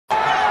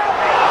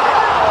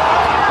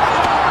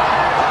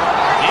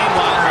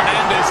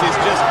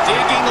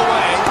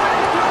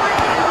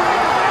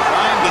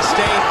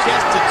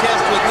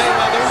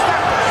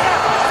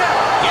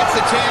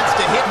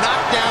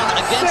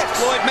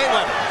Floyd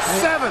Mayweather.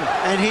 7.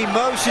 And he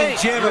motioned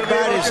Jim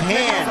about his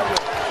hand.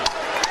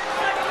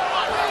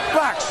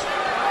 Box.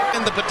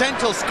 And the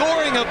potential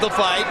scoring of the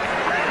fight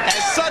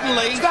as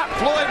suddenly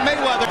Floyd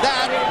Mayweather.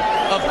 That,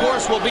 of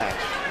course, will be.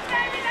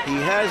 He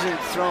hasn't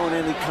thrown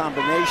any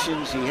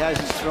combinations. He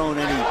hasn't thrown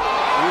any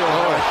real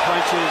hard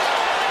punches.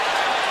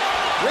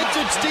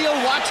 Richard Steele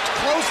watched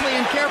closely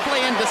and carefully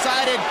and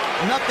decided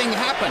nothing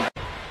happened.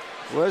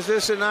 Was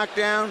this a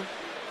knockdown?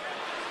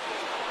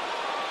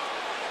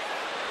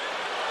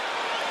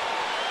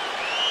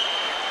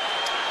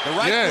 The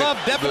right glove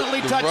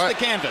definitely touched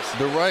the canvas.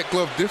 The right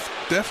glove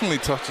definitely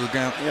touched the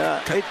canvas.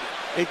 Yeah,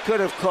 it could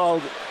have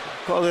called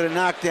it a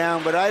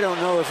knockdown, but I don't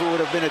know if it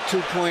would have been a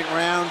 2-point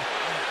round.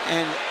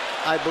 And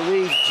I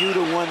believe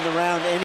Judah won the round anyway.